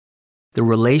the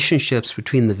relationships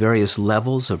between the various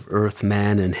levels of earth,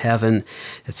 man, and heaven,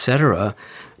 etc.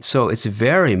 So it's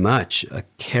very much a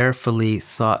carefully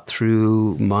thought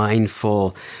through,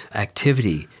 mindful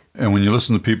activity. And when you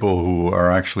listen to people who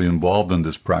are actually involved in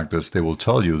this practice, they will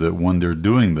tell you that when they're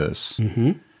doing this,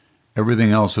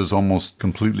 everything else is almost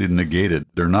completely negated.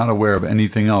 They're not aware of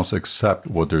anything else except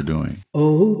what they're doing.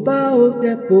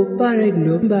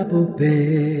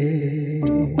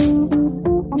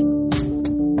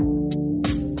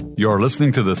 You're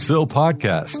listening to the SIL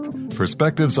Podcast,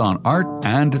 Perspectives on Art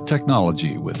and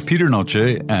Technology with Peter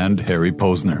Noce and Harry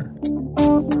Posner.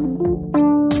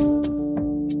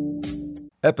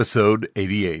 Episode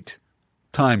 88,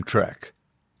 Time Trek,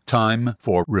 Time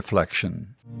for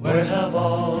Reflection. Where have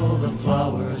all the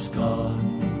flowers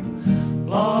gone?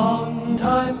 Long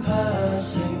time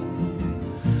passing.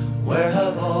 Where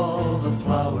have all the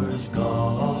flowers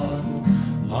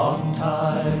gone? Long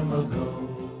time ago.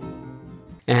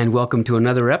 And welcome to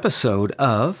another episode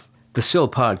of the SIL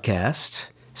Podcast,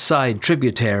 Side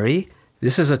Tributary.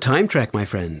 This is a time trek, my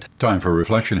friend. Time for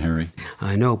reflection, Harry.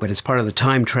 I know, but it's part of the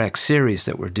time trek series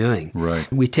that we're doing. Right.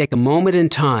 We take a moment in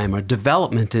time, or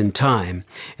development in time,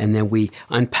 and then we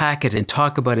unpack it and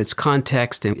talk about its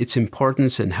context and its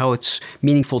importance and how it's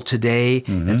meaningful today,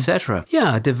 etc.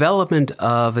 Yeah, a development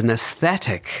of an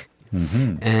aesthetic.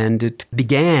 And it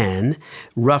began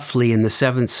roughly in the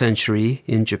 7th century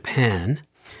in Japan,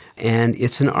 and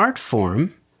it's an art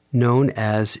form known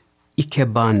as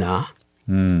Ikebana,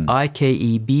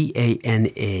 Ikebana,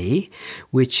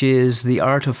 which is the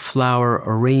art of flower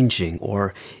arranging,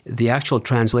 or the actual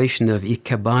translation of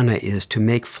Ikebana is to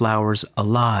make flowers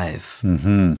alive,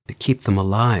 to keep them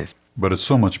alive. But it's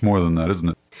so much more than that, isn't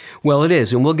it? Well, it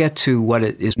is, and we'll get to what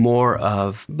it is more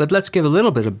of, but let's give a little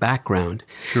bit of background.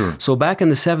 Sure. So back in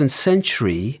the 7th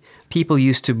century, people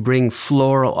used to bring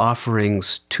floral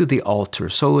offerings to the altar.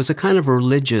 So it was a kind of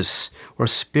religious or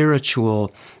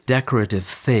spiritual decorative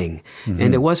thing.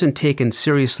 And it wasn't taken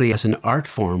seriously as an art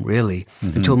form, really,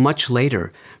 until much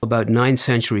later, about 9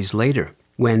 centuries later,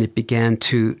 when it began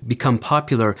to become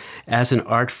popular as an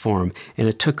art form. And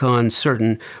it took on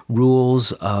certain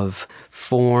rules of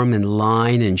form and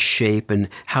line and shape and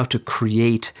how to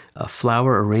create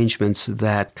flower arrangements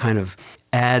that kind of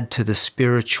add to the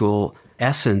spiritual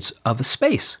essence of a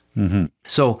space.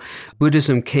 So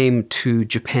Buddhism came to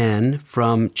Japan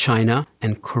from China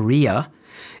and Korea,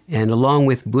 and along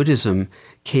with Buddhism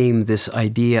came this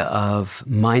idea of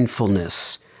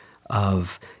mindfulness,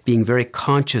 of being very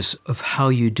conscious of how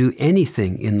you do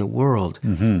anything in the world.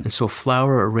 And so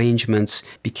flower arrangements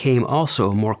became also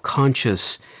a more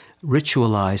conscious,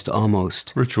 ritualized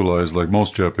almost. Ritualized like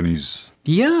most Japanese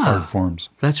art forms.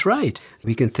 That's right.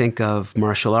 We can think of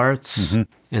martial arts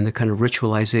and the kind of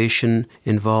ritualization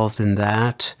involved in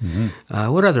that.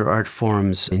 What other art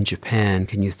forms in Japan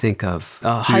can you think of?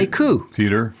 Haiku.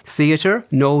 Theater. Theater.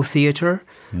 No theater.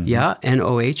 Yeah,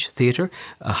 N-O-H, theater.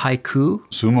 Haiku.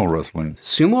 Sumo wrestling.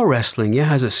 Sumo wrestling,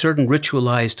 has a certain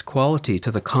ritualized quality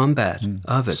to the combat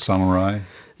of it. Samurai.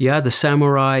 Yeah, the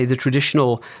samurai, the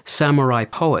traditional samurai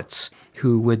poets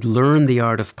who would learn the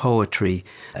art of poetry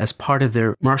as part of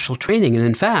their martial training. And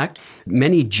in fact,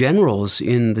 many generals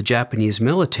in the Japanese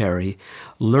military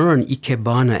learn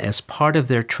Ikebana as part of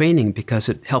their training because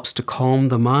it helps to calm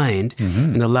the mind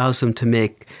and allows them to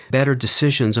make better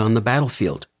decisions on the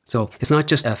battlefield. So it's not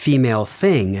just a female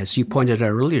thing, as you pointed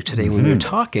out earlier today when we were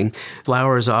talking.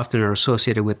 Flowers often are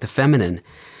associated with the feminine,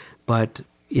 but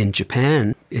in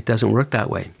Japan, it doesn't work that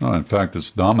way. No, in fact,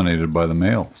 it's dominated by the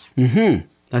males.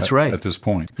 That's right. At this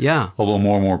point. Yeah. Although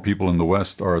more and more people in the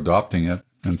West are adopting it.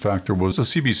 In fact, there was a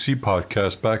CBC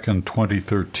podcast back in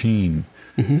 2013.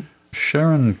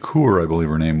 Sharon Coor, I believe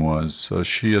her name was.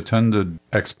 She attended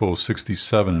Expo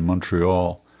 67 in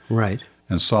Montreal. Right.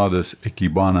 And saw this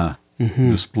Ikebana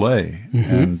display.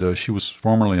 And she was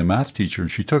formerly a math teacher, and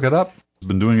she took it up.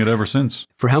 Been doing it ever since.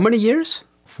 For how many years?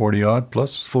 40-odd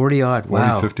plus. 40-odd,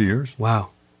 wow. 40, 50 years.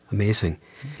 Wow, amazing.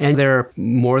 And there are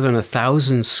more than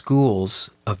 1,000 schools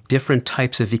of different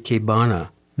types of Ikebana.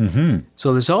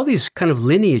 So there's all these kind of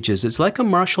lineages. It's like a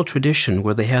martial tradition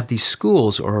where they have these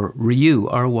schools, or Ryu,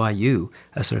 R-Y-U,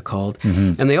 as they're called,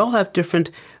 and they all have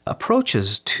different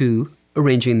approaches to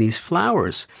arranging these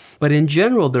flowers. But in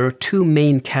general, there are two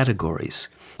main categories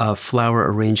of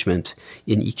flower arrangement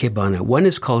in Ikebana. One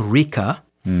is called Rika,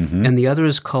 and the other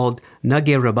is called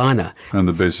Nagerabana. And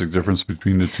the basic difference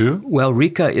between the two? Well,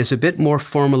 Rika is a bit more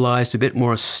formalized, a bit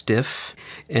more stiff,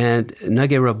 and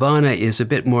Nagerabana is a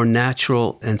bit more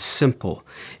natural and simple.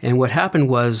 And what happened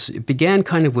was, it began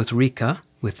kind of with Rika,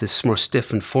 with this more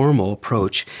stiff and formal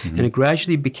approach, and it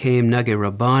gradually became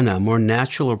Nagerabana, a more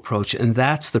natural approach, and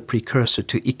that's the precursor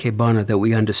to Ikebana that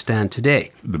we understand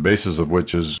today. The basis of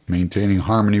which is maintaining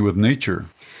harmony with nature.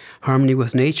 Harmony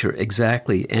with nature,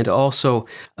 exactly, and also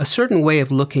a certain way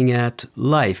of looking at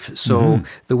life. So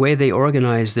the way they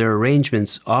organize their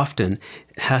arrangements often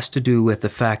has to do with the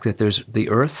fact that there's the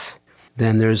earth,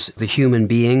 then there's the human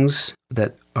beings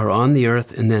that are on the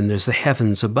earth, and then there's the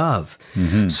heavens above.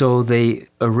 So they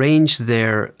arrange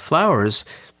their flowers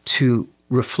to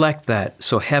reflect that.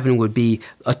 So heaven would be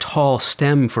a tall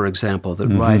stem, for example, that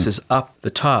rises up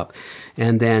the top.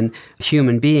 And then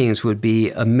human beings would be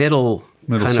a middle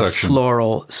kind section. of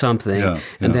floral something.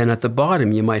 And then at the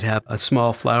bottom, you might have a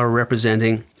small flower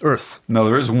representing earth. Now,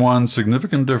 there is one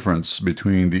significant difference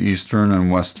between the Eastern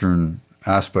and Western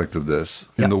aspect of this.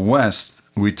 In the West,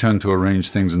 we tend to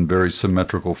arrange things in very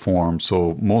symmetrical form.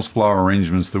 So most flower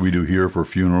arrangements that we do here for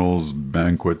funerals,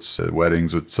 banquets,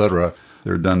 weddings, etc.,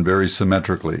 they're done very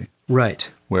symmetrically. Right.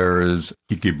 Whereas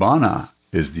Ikebana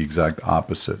is the exact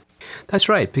opposite. That's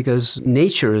right, because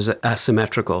nature is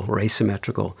asymmetrical or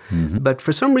asymmetrical. But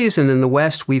for some reason in the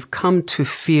West, we've come to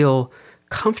feel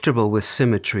comfortable with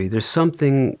symmetry. There's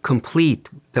something complete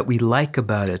that we like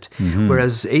about it,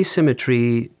 whereas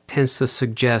asymmetry tends to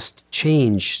suggest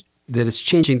change, that it's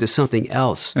changing to something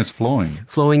else. It's flowing.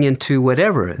 Flowing into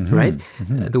whatever, right?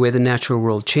 The way the natural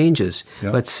world changes.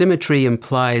 But symmetry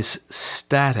implies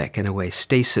static in a way,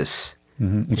 stasis.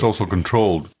 It's also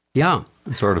controlled. Yeah.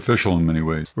 It's artificial in many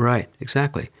ways. Right,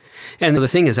 exactly. And the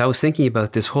thing is, I was thinking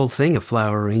about this whole thing of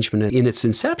flower arrangement in its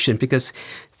inception, because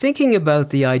thinking about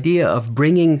the idea of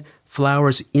bringing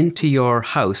flowers into your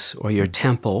house or your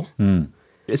temple,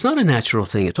 it's not a natural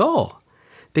thing at all.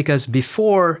 Because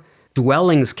before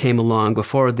dwellings came along,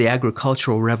 before the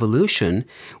agricultural revolution,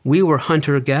 we were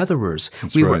hunter-gatherers.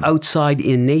 We were outside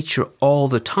in nature all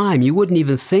the time. You wouldn't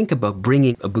even think about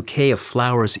bringing a bouquet of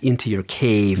flowers into your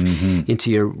cave,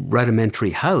 into your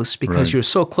rudimentary house, because you're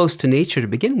so close to nature to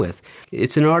begin with.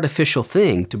 It's an artificial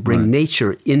thing to bring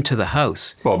nature into the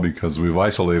house. Well, because we've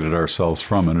isolated ourselves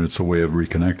from it, it's a way of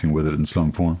reconnecting with it in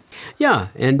some form. Yeah,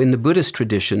 and in the Buddhist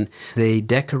tradition, they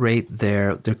decorate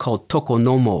they're called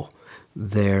tokonomo,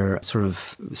 their sort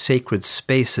of sacred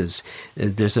spaces.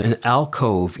 There's an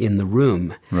alcove in the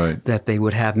room that they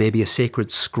would have maybe a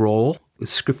sacred scroll with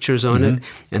scriptures on it,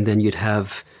 and then you'd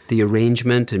have the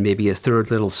arrangement and maybe a third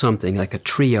little something, like a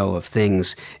trio of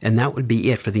things, and that would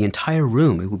be it for the entire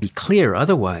room. It would be clear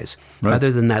otherwise,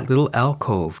 rather than that little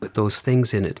alcove with those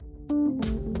things in it.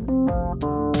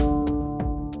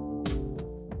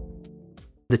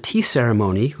 The tea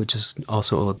ceremony, which is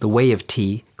also the way of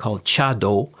tea, called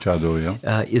chado,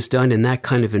 is done in that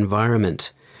kind of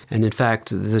environment. And in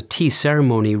fact, the tea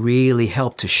ceremony really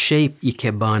helped to shape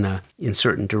Ikebana in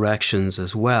certain directions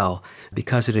as well,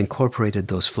 because it incorporated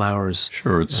those flowers.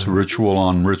 Sure, it's ritual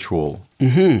on ritual.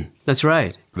 That's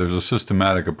right. There's a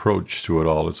systematic approach to it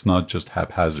all. It's not just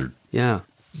haphazard. Yeah.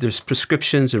 There's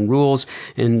prescriptions and rules,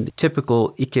 and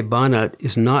typical Ikebana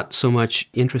is not so much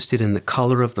interested in the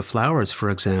color of the flowers, for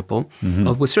example,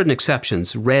 with certain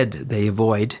exceptions. Red they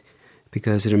avoid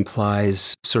because it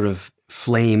implies sort of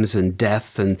flames and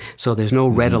death, and so there's no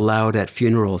red allowed at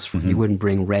funerals. You wouldn't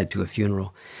bring red to a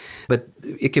funeral. But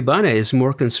Ikebana is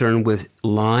more concerned with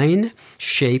line,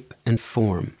 shape, and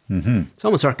form. It's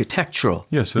almost architectural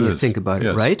when you think about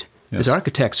it, right? Because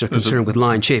architects are concerned with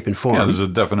line, shape, and form. Yeah, there's a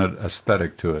definite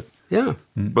aesthetic to it. Yeah.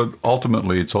 But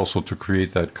ultimately, it's also to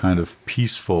create that kind of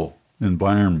peaceful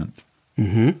environment.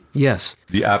 Yes.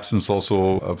 The absence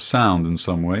also of sound in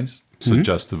some ways,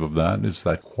 suggestive of that, is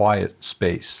that quiet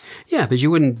space. Yeah, but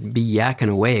you wouldn't be yakking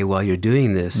away while you're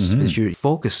doing this, because you're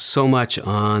focused so much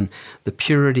on the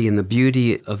purity and the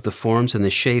beauty of the forms and the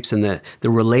shapes and the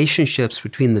relationships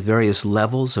between the various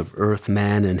levels of earth,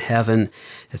 man, and heaven,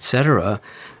 etc.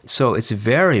 So it's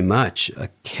very much a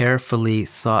carefully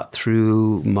thought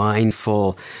through,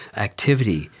 mindful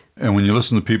activity. And when you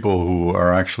listen to people who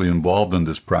are actually involved in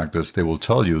this practice, they will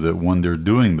tell you that when they're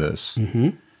doing this,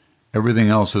 everything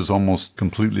else is almost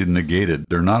completely negated.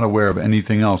 They're not aware of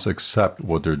anything else except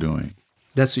what they're doing.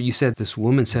 That's what you said, this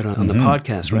woman said on the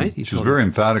podcast, right? She was very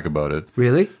emphatic about it.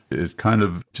 Really? It kind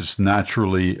of just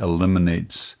naturally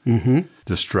eliminates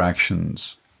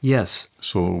distractions. Yes.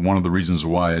 So one of the reasons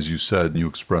why, as you said, you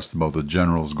expressed about the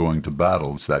generals going to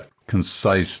battle, is that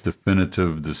concise,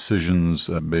 definitive decisions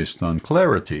based on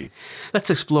clarity. Let's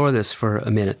explore this for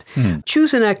a minute.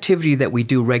 Choose an activity that we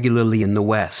do regularly in the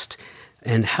West,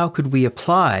 and how could we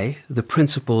apply the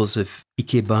principles of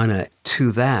Ikebana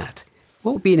to that?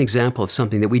 What would be an example of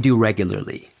something that we do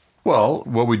regularly? Well,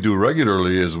 what we do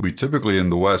regularly is we typically in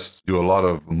the West do a lot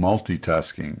of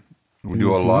multitasking. We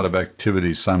do a lot of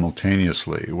activities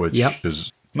simultaneously, which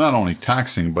is not only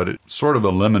taxing, but it sort of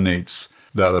eliminates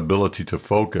that ability to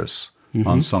focus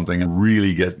on something and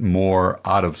really get more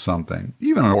out of something,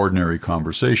 even an ordinary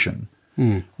conversation.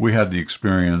 We had the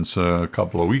experience a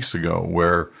couple of weeks ago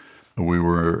where we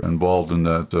were involved in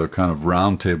that kind of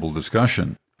roundtable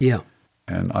discussion. Yeah.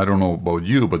 And I don't know about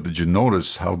you, but did you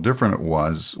notice how different it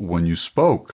was when you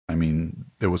spoke? I mean,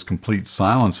 there was complete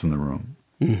silence in the room.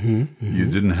 You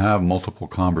didn't have multiple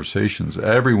conversations.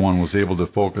 Everyone was able to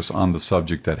focus on the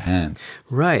subject at hand.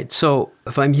 Right. So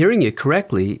if I'm hearing you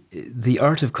correctly, the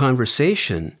art of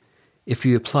conversation, if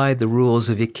you applied the rules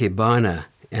of Ikebana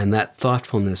and that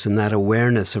thoughtfulness and that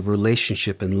awareness of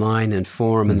relationship and line and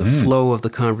form and the flow of the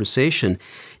conversation,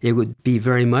 it would be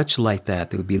very much like that.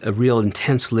 There would be a real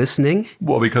intense listening.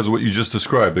 Well, because of what you just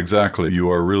described, exactly. You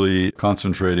are really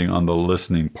concentrating on the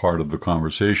listening part of the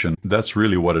conversation. That's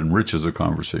really what enriches a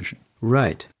conversation.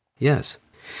 Right. Yes.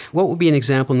 What would be an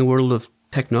example in the world of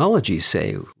technology,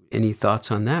 say? Any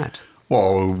thoughts on that?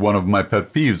 Well, one of my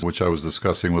pet peeves, which I was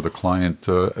discussing with a client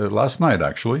last night,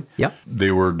 actually. Yep.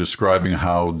 They were describing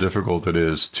how difficult it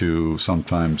is to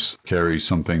sometimes carry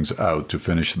some things out, to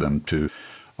finish them, to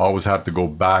always have to go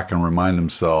back and remind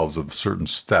themselves of certain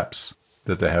steps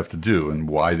that they have to do, and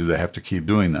why do they have to keep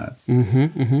doing that?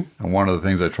 And one of the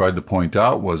things I tried to point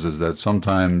out is that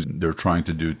sometimes they're trying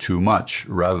to do too much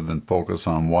rather than focus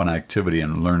on one activity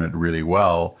and learn it really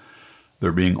well.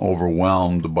 They're being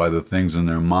overwhelmed by the things in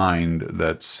their mind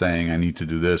that's saying, I need to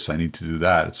do this, I need to do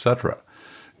that, etc.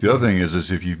 The other thing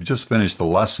is if you've just finished the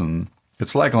lesson,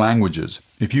 it's like languages.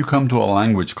 If you come to a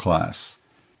language class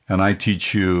and I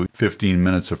teach you 15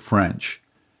 minutes of French,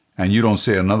 and you don't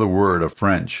say another word of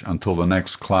French until the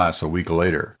next class a week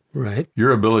later, right,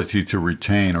 your ability to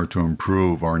retain or to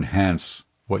improve or enhance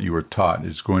what you were taught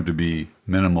is going to be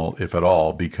minimal, if at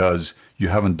all, because you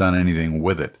haven't done anything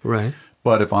with it. Right.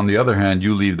 But if, on the other hand,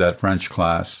 you leave that French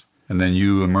class and then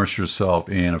you immerse yourself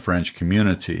in a French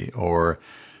community, or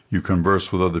you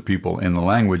converse with other people in the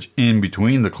language in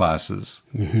between the classes,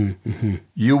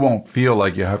 you won't feel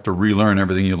like you have to relearn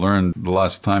everything you learned the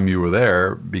last time you were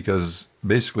there, because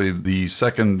basically the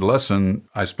second lesson,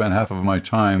 I spent half of my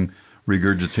time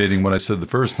regurgitating what I said the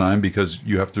first time, because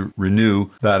you have to renew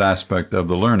that aspect of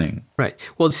the learning. Right.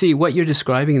 Well, see, what you're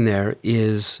describing there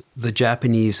is the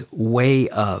Japanese way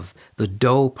of, the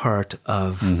do part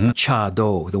of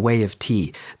cha-do, the way of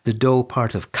tea, the do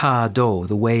part of ka-do,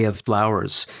 the way of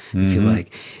flowers, if you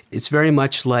like. It's very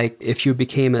much like if you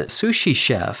became a sushi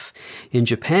chef in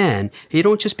Japan, you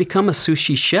don't just become a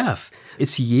sushi chef.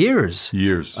 It's years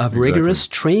of rigorous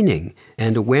training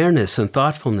and awareness and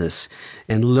thoughtfulness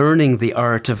and learning the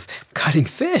art of cutting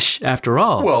fish, after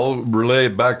all. Well, relay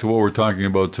it back to what we're talking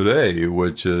about today,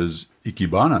 which is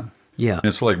Ikebana. Yeah.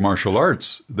 It's like martial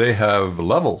arts. They have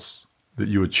levels that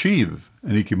you achieve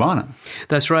in Ikebana.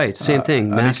 That's right. Same thing.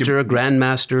 Master,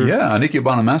 grandmaster. Yeah, an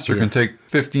Ikebana master can take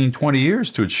 15, 20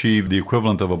 years to achieve the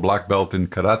equivalent of a black belt in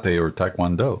karate or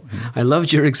taekwondo. I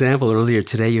loved your example earlier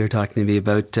today. You were talking to me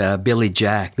about Billy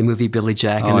Jack, the movie Billy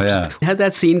Jack. How'd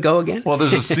that scene go again? Well,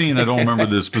 there's a scene, I don't remember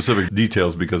the specific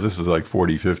details because this is like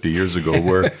 40, 50 years ago,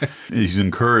 where he's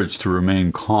encouraged to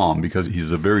remain calm because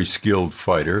he's a very skilled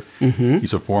fighter.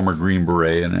 He's a former Green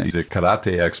Beret and he's a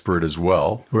karate expert as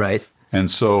well. Right. And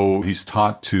so he's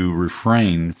taught to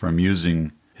refrain from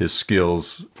using his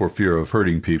skills for fear of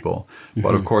hurting people.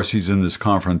 But of course, he's in this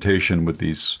confrontation with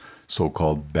these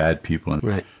so-called bad people,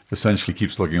 and essentially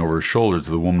keeps looking over his shoulder to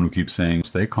the woman who keeps saying,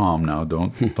 "Stay calm now.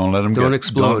 Don't let him don't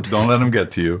explode. Don't let him get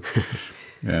to you."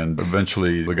 And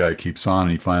eventually, the guy keeps on,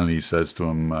 and he finally says to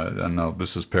him, and now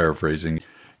this is paraphrasing,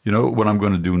 "You know what I'm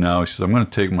going to do now?" He says, "I'm going to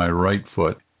take my right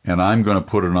foot, and I'm going to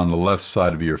put it on the left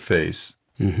side of your face."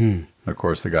 Of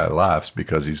course, the guy laughs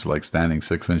because he's like standing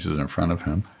 6 inches in front of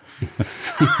him. And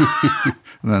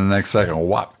then the next second,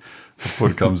 whop, the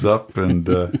foot comes up and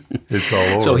it's all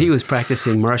over. So he was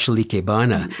practicing martial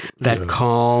Ikebana, that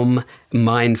calm,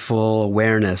 mindful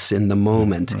awareness in the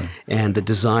moment. And the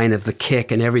design of the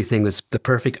kick and everything was the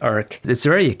perfect arc. It's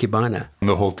very Ikebana. And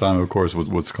the whole time, of course,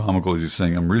 what's comical is he's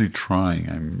saying, I'm really trying.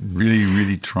 I'm really,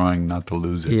 really trying not to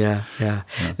lose it. Yeah.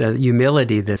 The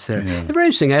humility that's there. Yeah. Very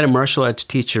interesting. I had a martial arts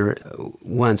teacher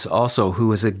once also who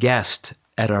was a guest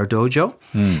at our dojo.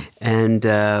 And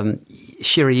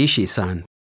Shiraishi-san,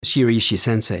 Shiraishi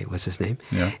Sensei was his name.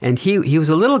 Yeah. And he was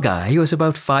a little guy. He was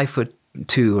about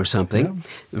 5'2" or something,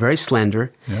 very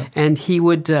slender. Yeah. And he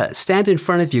would stand in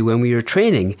front of you when we were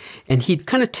training, and he'd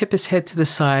kind of tip his head to the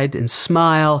side and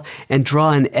smile and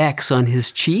draw an X on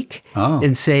his cheek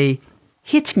and say,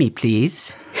 "Hit me,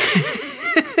 please."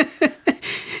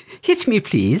 Hit me,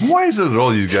 please. Why is it that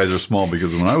all these guys are small?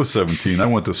 Because when I was 17, I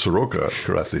went to Soroka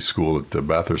Karate School at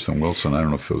Bathurst and Wilson. I don't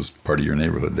know if it was part of your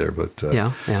neighborhood there, but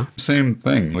Yeah. same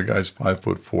thing. The guy's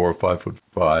 5'4",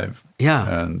 5'5".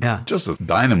 Yeah, And yeah. just a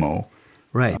dynamo.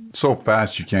 Right. So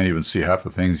fast you can't even see half the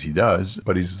things he does,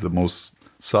 but he's the most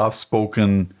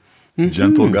soft-spoken,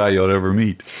 gentle guy you'll ever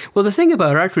meet. Well, the thing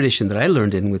about our tradition that I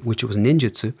learned in, which was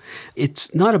ninjutsu, it's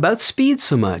not about speed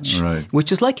so much, Right. which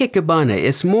is like Ikebana.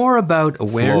 It's more about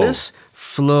awareness,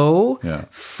 flow, Yeah.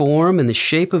 form, and the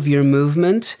shape of your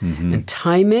movement, and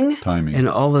timing, and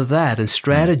all of that, and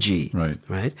strategy. Right.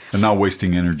 And not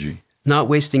wasting energy. Not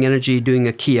wasting energy doing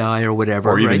a ki or whatever.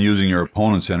 Or even right? using your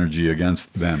opponent's energy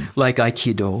against them. Like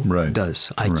Aikido Right.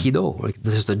 does. Aikido. Right.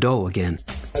 This is the do again.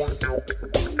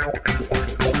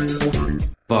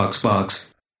 VoxBox.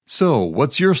 So,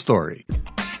 what's your story?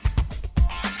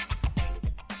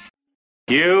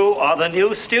 You are the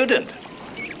new student.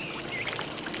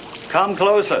 Come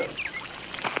closer.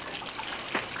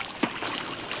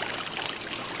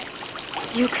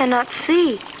 You cannot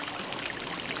see.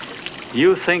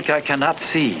 You think I cannot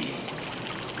see.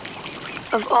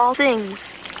 Of all things,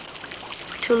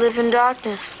 to live in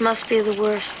darkness must be the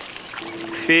worst.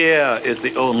 Fear is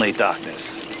the only darkness.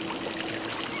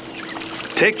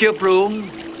 Take your broom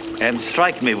and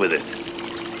strike me with it.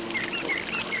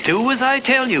 Do as I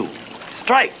tell you.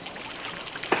 Strike.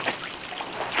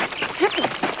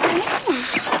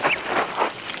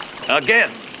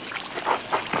 Again.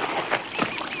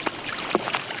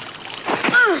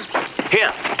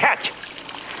 Here, catch.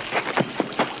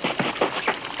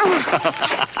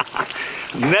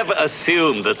 Never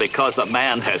assume that because a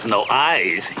man has no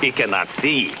eyes, he cannot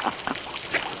see.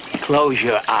 Close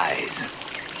your eyes.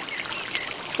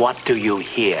 What do you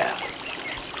hear?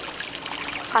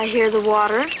 I hear the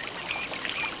water.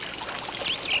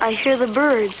 I hear the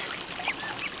birds.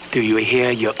 Do you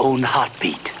hear your own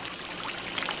heartbeat?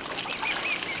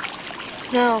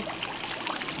 No,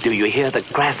 Do you hear the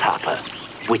grasshopper,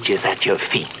 which is at your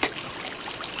feet?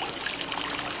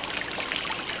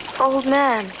 old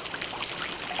man,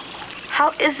 how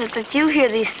is it that you hear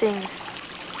these things?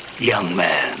 Young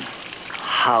man,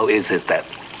 how is it that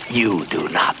you do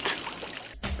not?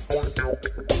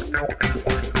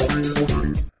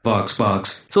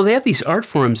 VoxBox. So they have these art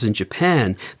forms in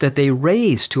Japan that they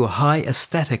raise to a high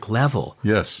aesthetic level.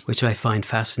 Yes. Which I find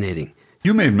fascinating.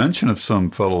 You made mention of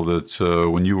some fellow that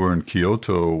when you were in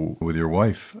Kyoto with your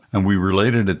wife, and we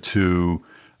related it to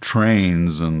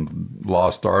trains and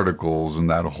lost articles and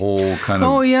that whole kind of...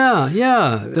 Oh,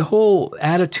 yeah. The whole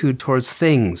attitude towards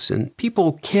things, and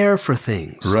people care for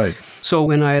things. Right. So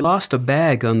when I lost a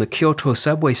bag on the Kyoto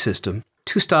subway system,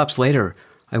 2 stops later,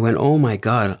 I went, oh my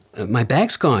God, my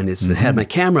bag's gone. It had my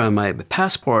camera, my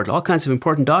passport, all kinds of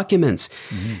important documents.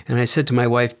 And I said to my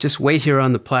wife, just wait here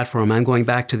on the platform. I'm going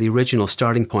back to the original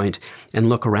starting point and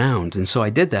look around. And so I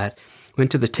did that. Went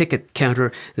to the ticket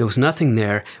counter. There was nothing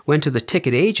there. Went to the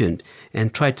ticket agent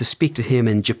and tried to speak to him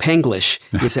in Japanglish.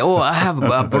 He said, oh, I have a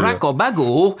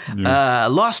Bracobago,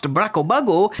 lost a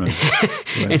Bracobago.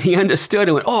 Right. And he understood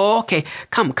and went, oh, okay,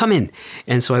 come in.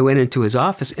 And so I went into his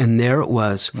office, and there it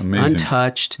was,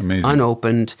 untouched,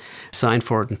 unopened, signed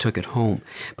for it and took it home.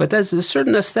 But there's a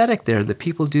certain aesthetic there that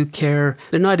people do care.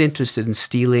 They're not interested in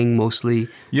stealing mostly.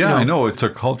 Yeah, I know. It's a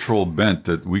cultural bent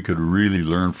that we could really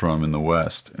learn from in the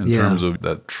West in terms of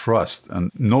that trust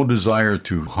and no desire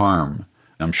to harm.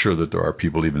 I'm sure that there are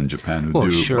people even in Japan who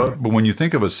do. Sure. But when you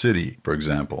think of a city, for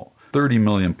example, 30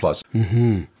 million plus,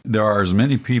 there are as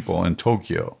many people in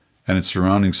Tokyo and its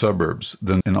surrounding suburbs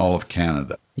than in all of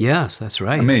Canada. Yes, that's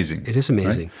right. Amazing. It is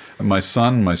amazing. Right? My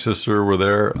son, my sister were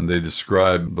there, and they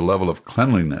described the level of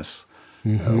cleanliness,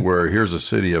 where here's a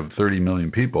city of 30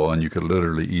 million people, and you could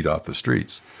literally eat off the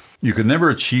streets. You could never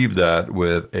achieve that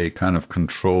with a kind of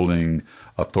controlling,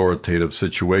 authoritative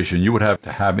situation. You would have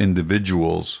to have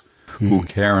individuals who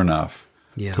care enough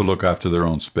to look after their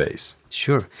own space.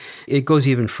 Sure. It goes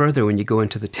even further when you go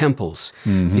into the temples,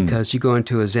 because you go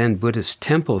into a Zen Buddhist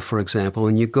temple, for example,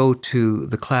 and you go to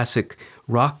the classic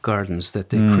rock gardens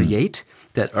that they create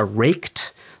that are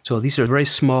raked. So these are very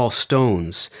small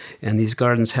stones, and these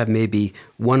gardens have maybe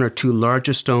 1 or 2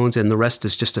 larger stones, and the rest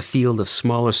is just a field of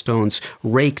smaller stones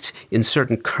raked in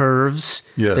certain curves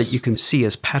that you can see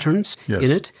as patterns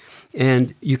in it.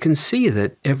 And you can see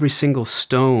that every single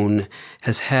stone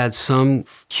has had some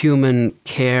human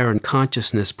care and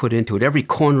consciousness put into it. Every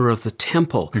corner of the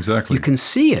temple. Exactly. You can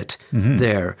see it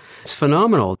there. It's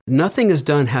phenomenal. Nothing is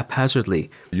done haphazardly.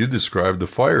 You described the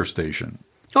fire station.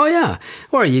 Oh, yeah.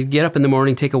 Or you get up in the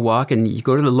morning, take a walk, and you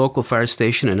go to the local fire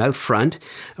station, and out front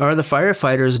are the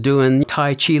firefighters doing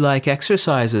Tai Chi-like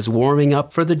exercises, warming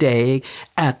up for the day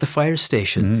at the fire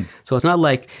station. So it's not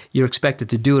like you're expected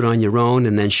to do it on your own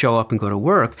and then show up and go to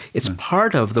work. It's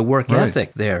part of the work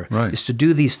ethic there, is to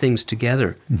do these things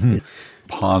together.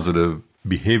 Positive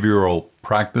behavioral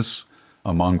practice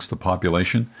amongst the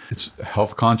population. It's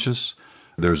health conscious.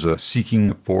 There's a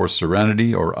seeking for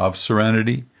serenity or of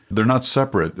serenity. They're not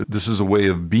separate. This is a way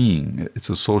of being. It's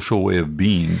a social way of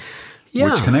being,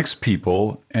 which connects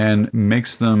people and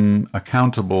makes them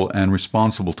accountable and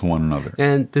responsible to one another.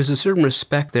 And there's a certain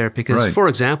respect there because, for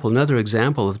example, another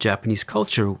example of Japanese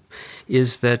culture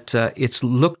is that it's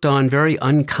looked on very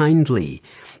unkindly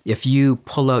if you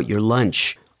pull out your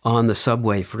lunch on the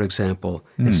subway, for example,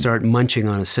 and start munching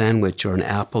on a sandwich or an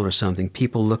apple or something.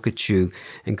 People look at you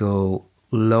and go,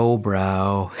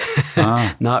 lowbrow,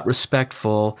 not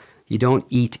respectful. You don't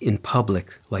eat in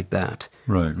public like that.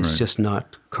 It's just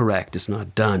not correct. It's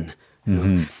not done. You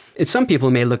know? And some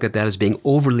people may look at that as being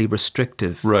overly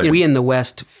restrictive. You know, we in the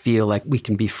West feel like we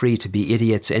can be free to be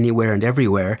idiots anywhere and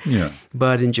everywhere.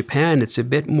 But in Japan, it's a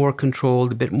bit more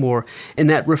controlled, a bit more, and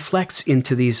that reflects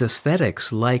into these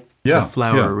aesthetics like the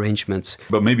flower arrangements.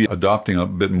 But maybe adopting a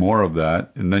bit more of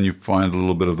that, and then you find a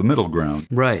little bit of the middle ground.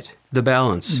 The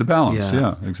balance. The balance,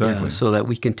 exactly. So that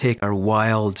we can take our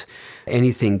wild,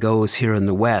 anything goes here in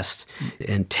the West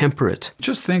and temper it.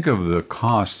 Just think of the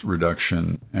cost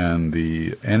reduction and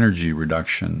the energy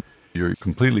reduction. You're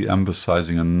completely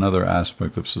emphasizing another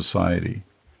aspect of society.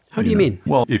 How do you mean?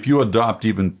 Well, if you adopt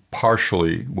even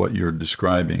partially what you're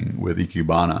describing with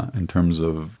Ikebana in terms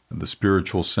of the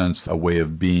spiritual sense, a way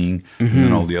of being,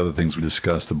 and all the other things we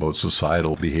discussed about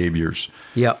societal behaviors,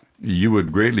 you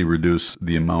would greatly reduce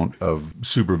the amount of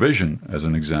supervision, as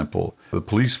an example, the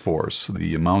police force,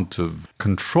 the amount of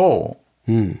control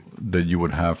that you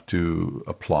would have to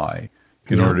apply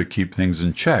in order to keep things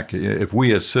in check. If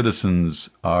we as citizens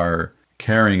are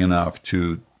caring enough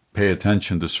to pay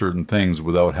attention to certain things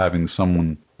without having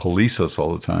someone police us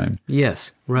all the time.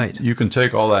 You can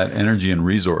take all that energy and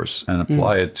resource and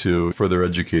apply it to further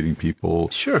educating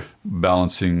people,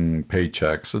 balancing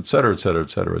paychecks, et cetera, et cetera, et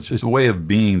cetera. It's just a way of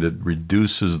being that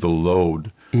reduces the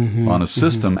load on a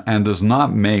system and does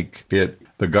not make it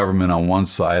the government on one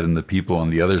side and the people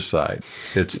on the other side.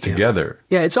 It's together.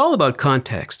 It's all about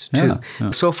context, too.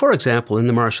 So, for example, in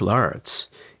the martial arts,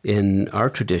 in our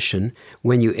tradition,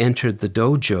 when you entered the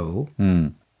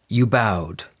dojo, you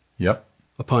bowed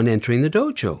upon entering the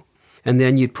dojo. And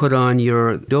then you'd put on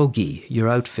your dogi, your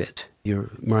outfit, your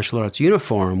martial arts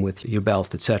uniform with your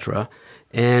belt, etc.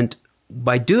 And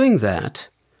by doing that,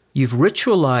 you've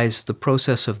ritualized the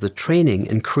process of the training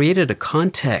and created a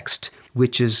context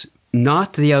which is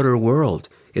not the outer world.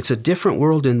 It's a different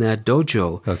world in that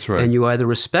dojo. That's right. And you either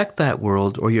respect that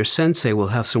world or your sensei will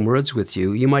have some words with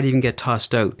you. You might even get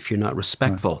tossed out if you're not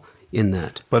respectful in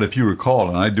that. But if you recall,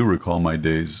 and I do recall my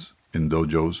days in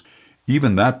dojos,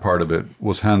 even that part of it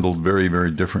was handled very,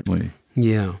 very differently.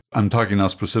 I'm talking now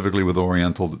specifically with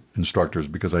Oriental instructors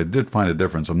because I did find a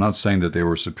difference. I'm not saying that they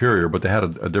were superior, but they had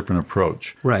a different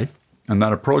approach. And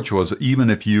that approach was even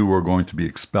if you were going to be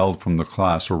expelled from the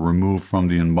class or removed from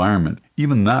the environment,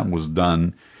 even that was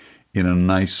done in a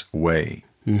nice way.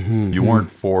 You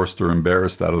weren't forced or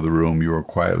embarrassed out of the room. You were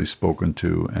quietly spoken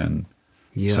to. And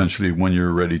essentially, when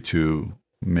you're ready to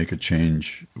make a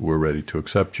change, we're ready to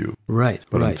accept you.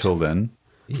 But until then,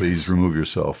 please remove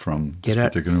yourself from this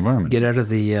particular environment. Get out of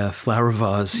the flower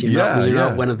vase. You're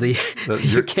not one of the...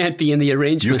 you can't be in the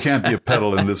arrangement. You can't be a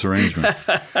petal in this arrangement.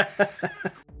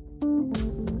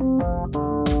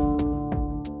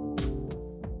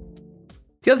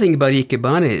 The other thing about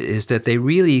Ikebana is that they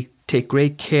really take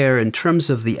great care in terms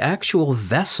of the actual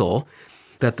vessel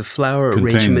that the flower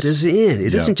arrangement is in.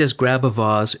 It isn't just grab a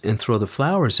vase and throw the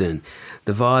flowers in.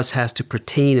 The vase has to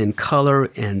pertain in color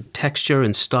and texture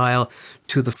and style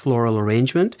to the floral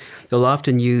arrangement. They'll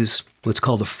often use what's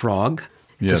called a frog.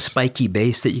 It's a spiky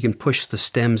base that you can push the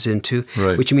stems into,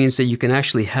 which means that you can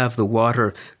actually have the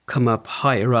water come up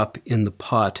higher up in the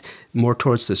pot, more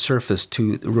towards the surface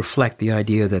to reflect the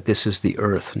idea that this is the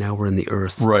earth. Now we're in the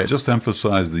earth. Just to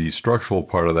emphasize the structural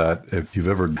part of that, if you've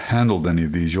ever handled any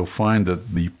of these, you'll find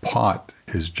that the pot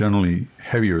is generally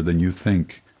heavier than you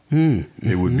think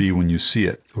it would be when you see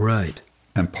it.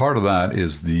 And part of that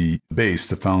is the base,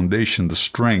 the foundation, the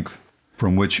strength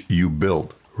from which you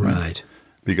build.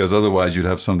 Because otherwise you'd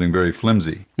have something very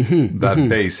flimsy. That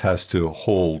base has to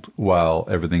hold while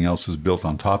everything else is built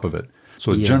on top of it.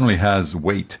 So it generally has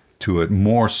weight to it,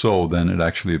 more so than it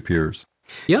actually appears.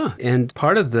 Yeah, and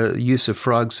part of the use of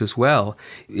frogs as well,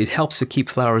 it helps to keep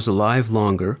flowers alive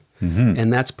longer.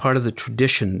 And that's part of the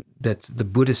tradition, that the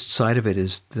Buddhist side of it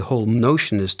is, the whole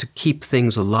notion is to keep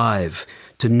things alive,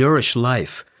 to nourish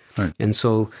life. Right. And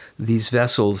so these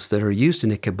vessels that are used in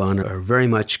Ikebana are very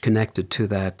much connected to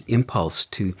that impulse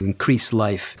to increase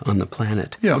life on the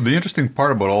planet. Yeah, the interesting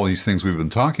part about all these things we've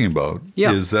been talking about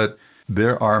Yeah. is that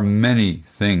there are many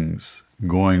things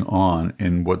going on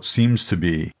in what seems to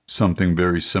be something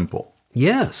very simple,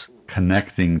 Yes.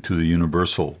 connecting to the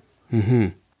universal.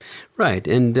 Right,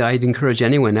 and I'd encourage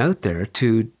anyone out there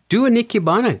to do an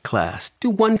Ikebana class. Do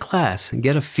one class and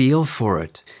get a feel for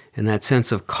it and that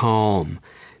sense of calm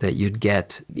that you'd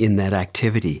get in that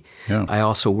activity. Yeah. I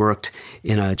also worked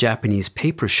in a Japanese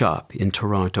paper shop in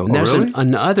Toronto. And Oh, there's really?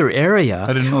 another area.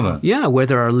 I didn't know that. Yeah, where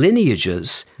there are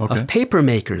lineages Okay. of paper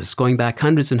makers going back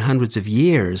hundreds and hundreds of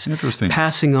years. Interesting.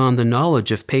 Passing on the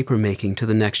knowledge of paper making to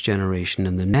the next generation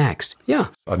and the next. Yeah.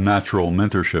 A natural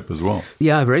mentorship as well.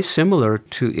 Yeah, very similar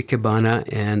to Ikebana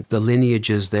and the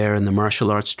lineages there in the martial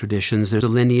arts traditions. There's a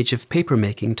lineage of paper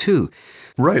making too.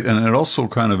 Right, and it also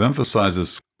kind of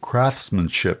emphasizes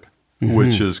craftsmanship,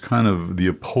 which is kind of the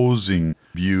opposing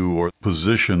view or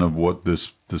position of what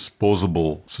this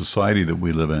disposable society that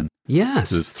we live in,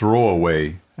 Yes. this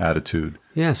throwaway attitude.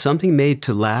 Yeah, something made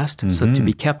to last, so to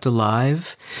be kept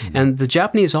alive. And the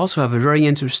Japanese also have a very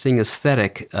interesting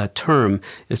aesthetic term.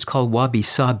 It's called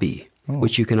wabi-sabi,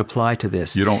 which you can apply to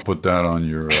this. You don't put that on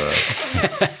your...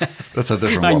 that's a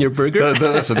different On your burger?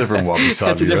 That's a different wabi-sabi.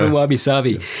 That's a different right?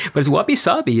 wabi-sabi. But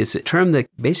wabi-sabi is a term that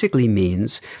basically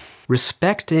means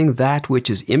respecting that which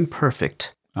is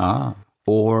imperfect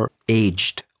or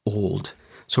aged, old.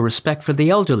 So respect for the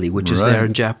elderly, which is there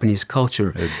in Japanese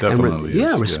culture. It definitely is.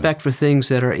 Yeah, respect for things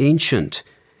that are ancient.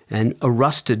 And a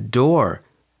rusted door,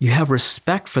 you have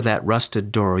respect for that rusted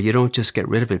door. You don't just get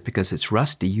rid of it because it's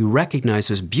rusty. You recognize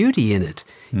there's beauty in it,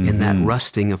 in that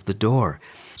rusting of the door.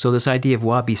 So this idea of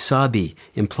wabi-sabi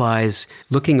implies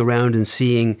looking around and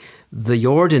seeing the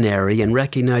ordinary and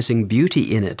recognizing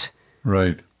beauty in it.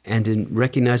 Right. And in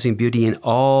recognizing beauty in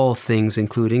all things,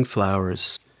 including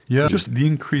flowers. Yeah, just the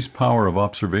increased power of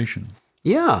observation.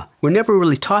 Yeah, we're never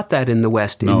really taught that in the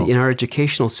West, No. in our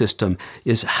educational system,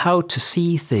 is how to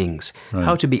see things,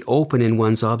 how to be open in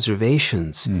one's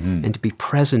observations, and to be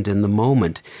present in the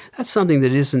moment. That's something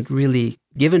that isn't really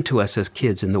given to us as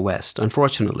kids in the West,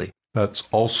 unfortunately. That's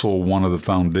also one of the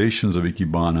foundations of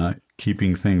Ikebana,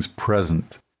 keeping things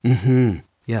present.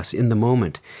 Yes, in the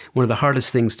moment. One of the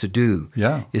hardest things to do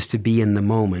is to be in the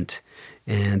moment.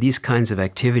 And these kinds of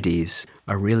activities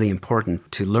are really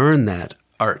important to learn that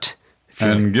art.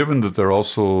 And given that they're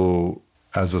also,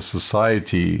 as a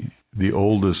society, the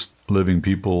oldest living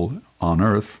people on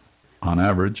Earth, on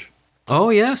average, Oh,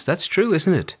 yes, that's true,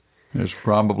 isn't it? there's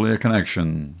probably a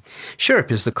connection. Sure,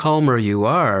 because the calmer you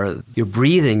are, your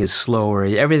breathing is slower,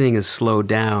 everything is slowed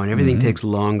down, everything takes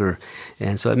longer.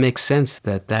 And so it makes sense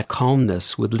that that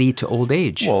calmness would lead to old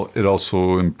age. Well, it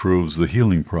also improves the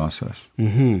healing process.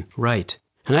 Right.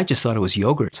 And I just thought it was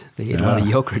yogurt. They ate a lot of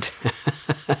yogurt.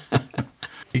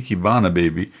 Ikebana,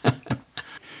 baby.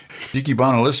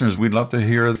 Ikebana listeners, we'd love to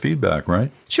hear the feedback,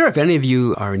 right? Sure, if any of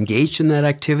you are engaged in that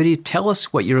activity, tell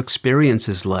us what your experience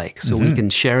is like so we can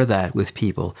share that with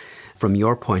people from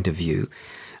your point of view.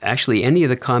 Actually, any of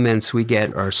the comments we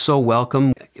get are so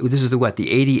welcome. This is the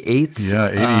 88th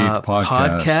 88th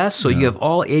podcast. So you have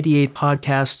all 88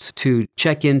 podcasts to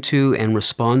check into and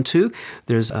respond to.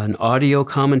 There's an audio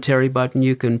commentary button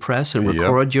you can press and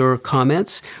record your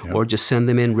comments or just send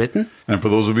them in written. And for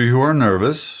those of you who are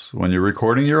nervous, when you're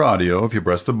recording your audio, if you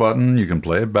press the button, you can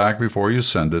play it back before you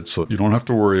send it, so you don't have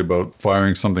to worry about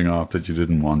firing something off that you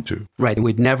didn't want to. Right. And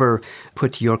we'd never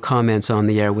put your comments on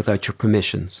the air without your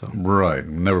permission. So Right.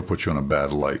 Never put you in a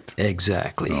bad light.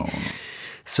 exactly. No.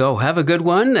 So have a good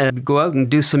one. Go out and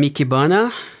do some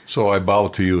Ikebana. So I bow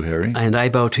to you, Harry. And I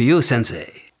bow to you,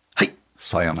 Sensei. Hai.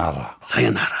 Sayonara.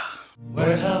 Sayonara.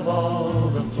 Where have all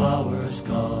the flowers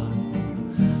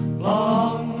gone?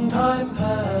 Long time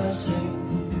passing.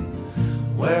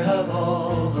 Where have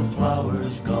all the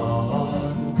flowers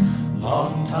gone?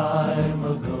 Long time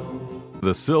ago.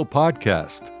 The SIL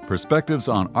Podcast, Perspectives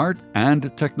on Art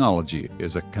and Technology,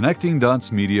 is a Connecting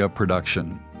Dots Media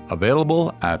production.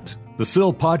 Available at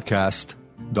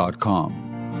thesilpodcast.com.